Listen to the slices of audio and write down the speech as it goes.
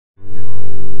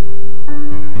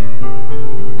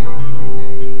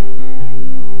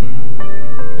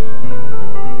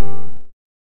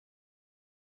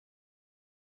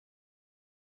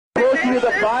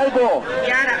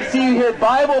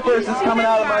Bible verses coming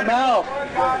out of my mouth.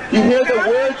 You hear the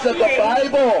words of the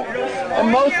Bible.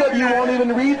 And most of you won't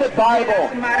even read the Bible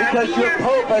because your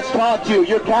Pope has taught you,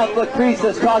 your Catholic priest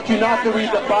has taught you not to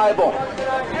read the Bible.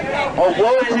 Oh,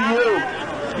 woe to you,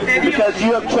 because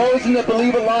you have chosen to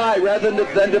believe a lie rather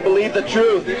than to believe the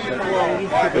truth.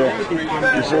 Yeah.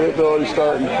 You see it already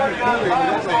starting.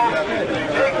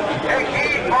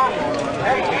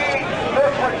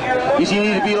 You see, you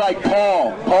need to be like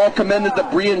Paul. Paul commended the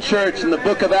Berean church in the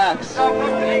book of Acts.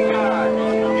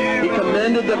 He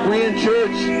commended the Berean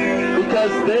church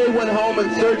because they went home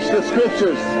and searched the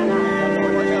scriptures.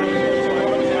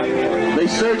 They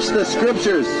searched the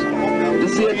scriptures to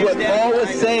see if what Paul was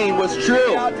saying was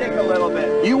true.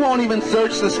 You won't even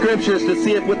search the scriptures to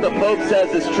see if what the Pope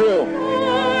says is true.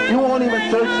 You won't even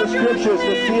search the scriptures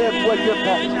to see if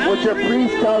what your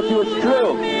priest tells you is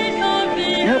true.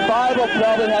 Your Bible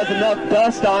probably has enough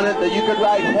dust on it that you could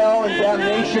write hell and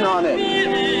damnation on it.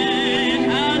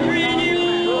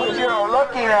 What you're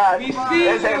looking at is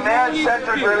a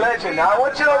man-centered religion. Now I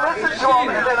want you to listen to him,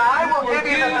 and then I will give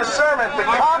you the discernment, the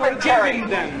commentary,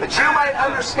 that you might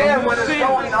understand what is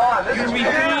going on. This is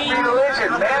pure religion.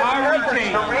 Man's efforts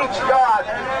to reach God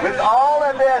with all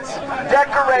of its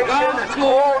decoration, its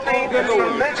clothing, its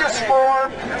religious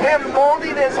form, him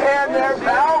holding his hand there,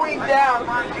 bowing down,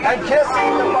 and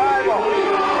kissing the Bible.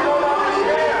 You don't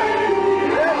understand.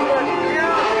 This was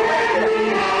pure religion.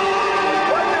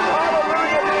 What does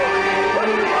hallelujah mean? What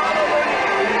does hallelujah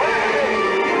mean?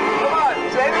 Come on,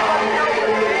 does anybody know what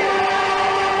it means?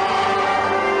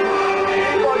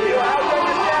 Well, you have to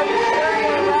understand you're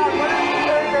carrying around. What are you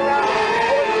carrying around?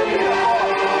 Worshiping the Lord.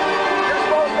 You're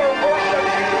supposed to worship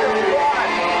Jesus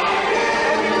Christ.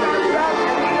 And he starts out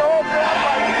and he holds it up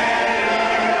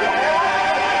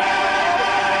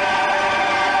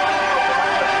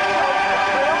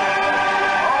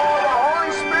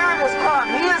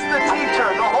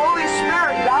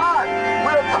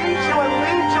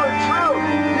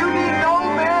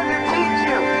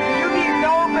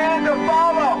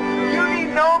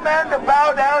like to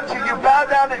bow down to you, bow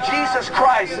down to Jesus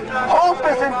Christ. Hope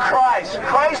is in Christ.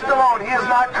 Christ alone. He is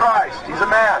not Christ. He's a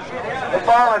man, a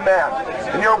fallen man.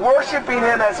 And you're worshiping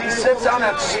him as he sits on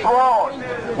his throne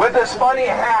with this funny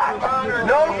hat.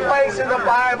 No place in the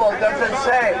Bible does it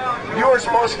say you are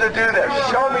supposed to do this.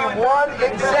 Show me one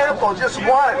example, just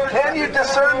one. Can you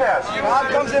discern this?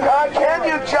 Can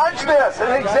you judge this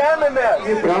and examine this?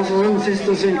 Brothers and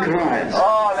sisters in Christ,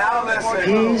 oh, now listen.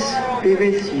 Peace be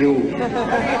with you.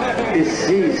 It's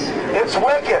these. It's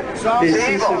wicked. This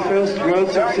is the first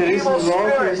words of the risen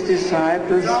Lord to his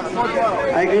disciples.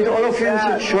 I greet all of you in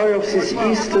the joy of this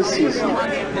Easter season.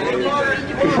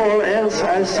 Before all else,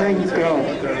 I thank God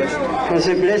for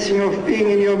the blessing of being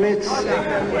in your midst.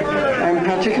 I am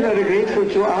particularly grateful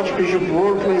to Archbishop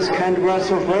Wall for his kind words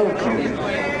of welcome.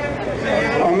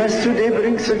 Our Mass today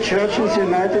brings the Church in the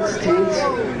United States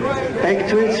back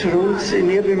to its roots in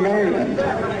nearby Maryland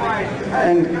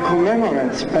and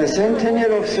commemorates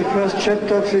bicentennial of the first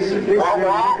chapter of this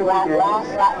remarkable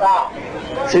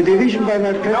grace. The division by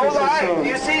my predecessor,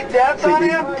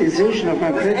 the decision of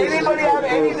my predecessor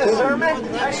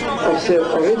of the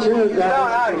original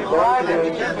diocese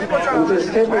and the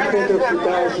establishment of the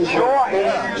diocese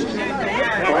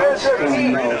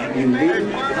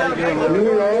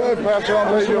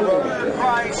new law.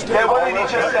 What did he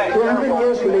just say? 200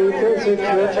 years later, the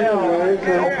Church in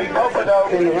America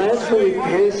can rightfully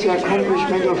praise the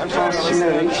accomplishment of past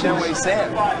generations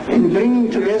in bringing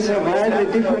together widely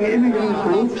differing immigrant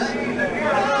groups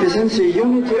within the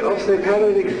unity of the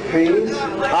Catholic faith.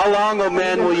 How long, O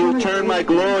man, will you turn my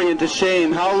glory into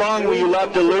shame? How long will you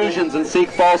love delusions and seek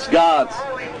false gods?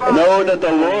 Know that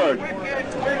the Lord,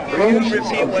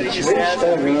 Repeat what he says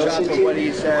and reach out to what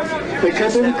he says. The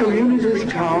Catholic community in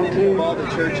this country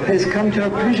has come to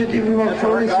appreciate even more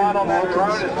fully the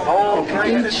importance of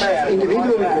each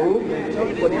individual group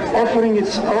offering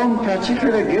its own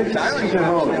particular gifts to the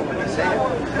whole.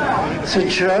 The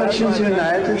Church in the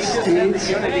United States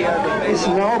is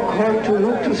now called to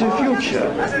look to the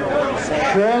future,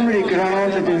 firmly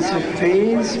grounded in the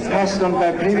faith passed on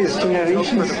by previous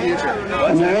generations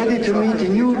and ready to meet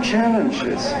new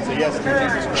challenges.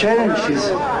 Challenges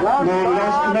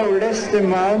no less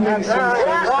demanding than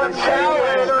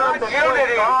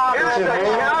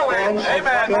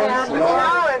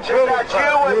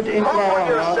put into our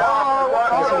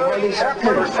heart as a Holy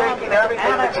Spirit.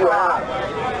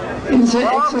 In the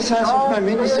exercise of my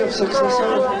ministry of successor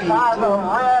of Peter, I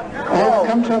have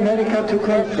come to America to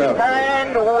confirm.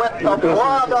 And with the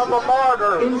blood of a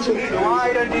martyr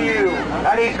right into you.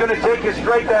 And he's going to take you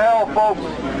straight to hell, folks.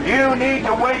 You need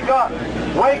to wake up.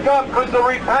 Wake up, because the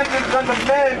repentance unto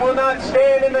men will not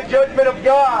stand in the judgment of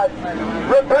God.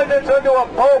 Repentance unto a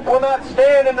pope will not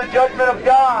stand in the judgment of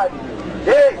God.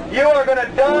 You are going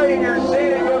to die in your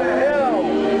sin and go to hell.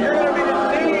 You're going to be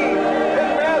deceived.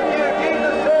 In Matthew,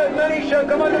 Jesus said, many shall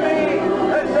come unto me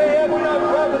and say, have we not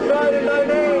prophesied in thy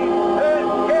name,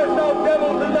 and cast out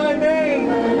devils in thy name,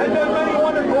 and done many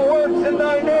wonderful works in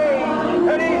thy name?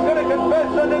 And he's going to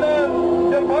confess unto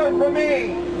them, depart from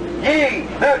me, ye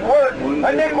that work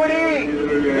iniquity.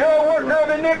 You're a worker of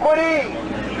iniquity.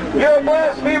 You're a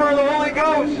blasphemer of the Holy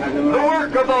Ghost, the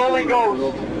work of the Holy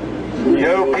Ghost.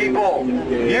 You people,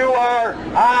 you are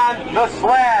on the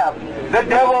slab. The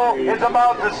devil is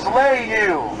about to slay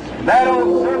you. That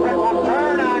old serpent will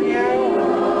turn on you.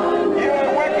 You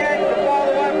are wicked to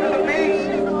follow after the beast.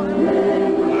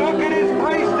 Look at his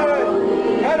priesthood.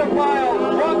 Pedophiles,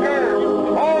 drunkards,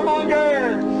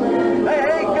 whoremongers. They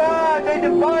hate God. They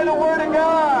defy the Word of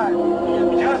God.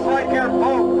 Just like your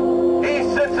Pope. He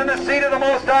sits in the seat of the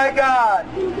Most High God.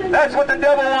 That's what the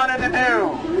devil wanted to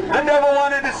do. The devil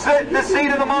wanted to sit in the seat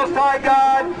of the Most High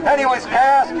God, and he was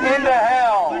cast into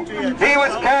hell. He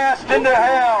was cast into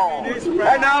hell.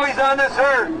 And now he's on this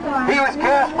earth. He was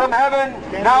cast from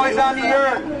heaven, now he's on the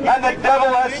earth, and the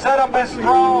devil has set up his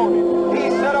throne. He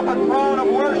set up a throne of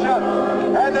worship,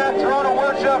 and that throne of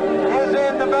worship is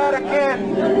in the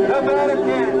Vatican. The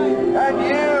Vatican. And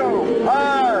you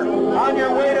are on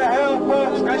your way to hell,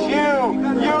 folks, because you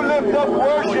lift up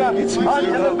worship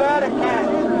unto the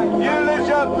Vatican. You lift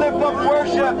up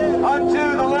worship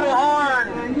unto the little horn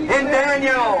in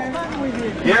Daniel.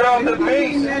 You're of the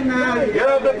beast.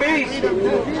 You're of the beast.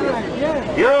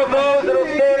 You're of those that will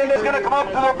stand and is going to come up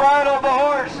to the bridle of the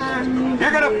horse.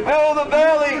 You're going to fill the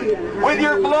valley with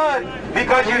your blood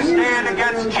because you stand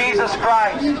against Jesus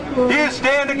Christ. You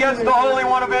stand against the Holy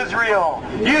One of Israel.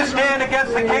 You stand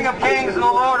against the King of Kings and the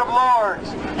Lord of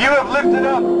Lords. You have lifted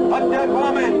up a dead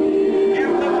woman.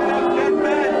 You've lifted up dead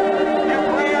men. You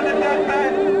pray unto dead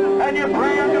men. And you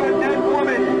pray unto a dead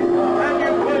woman. And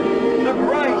you put the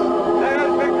Christ that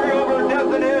has victory over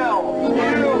death and hell.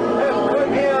 You have put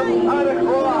him on a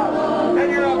cross.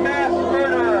 And you're a mass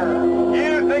murderer.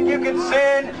 You think you can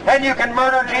sin and you can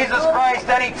murder Jesus Christ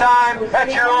anytime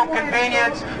at your own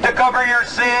convenience to cover your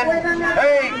sin?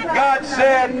 Hey, God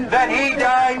said that he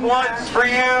died once for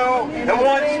you and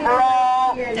once for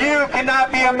all. You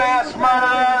cannot be a mass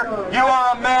murderer. You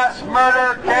are a mass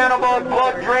murderer, cannibal,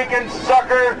 blood-drinking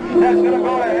sucker that's going to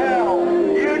go to hell.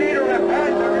 You need to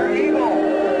repent of your evil.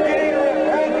 You need to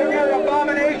repent of your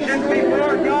abominations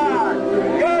before God.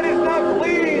 God is not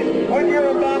pleased with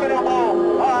your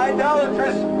abominable,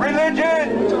 idolatrous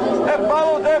religion that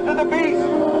follows after the beast.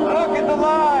 Look at the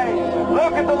lies.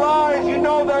 Look at the lies. You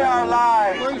know they are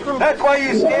lies. That's why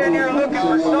you stand here looking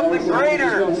for something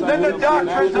greater than the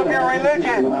doctrines of your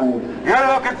religion. You're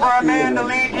looking for a man to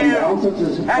lead you,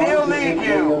 and he'll lead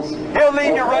you. He'll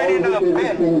lead you right into the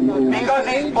pit because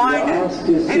he's blinded.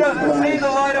 He doesn't see the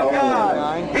light of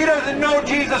God. He doesn't know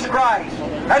Jesus Christ.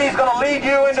 And he's going to lead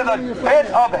you into the pit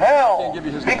of hell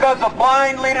because the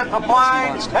blind leadeth the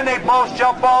blind, and they both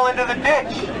shall fall into the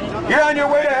ditch. You're on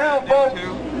your way to hell, folks.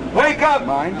 Wake up.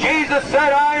 Jesus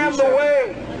said, I am the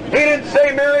way. He didn't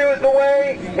say Mary was the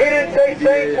way. He didn't say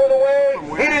saints were the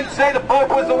way. He didn't say the Pope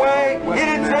was the way. He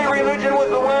didn't say religion was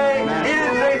the way. He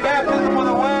didn't say baptism was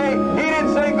the way. He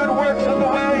didn't say good works was the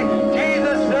way.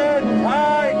 Jesus said,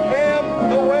 I am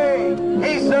the way.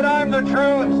 He said, I'm the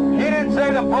truth. He didn't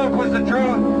say the Pope was the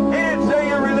truth. He didn't say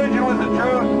your religion was the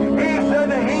truth. He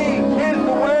said that he is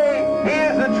the way. He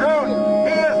is the truth.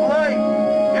 He is light.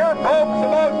 Your Pope's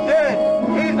about dead.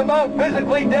 He's about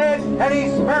physically dead, and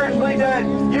he's spiritually dead.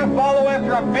 You follow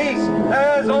after a beast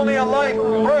that has only a life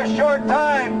for a short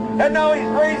time, and now he's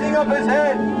raising up his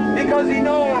head because he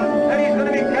knows that he's going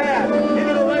to be cast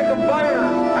into the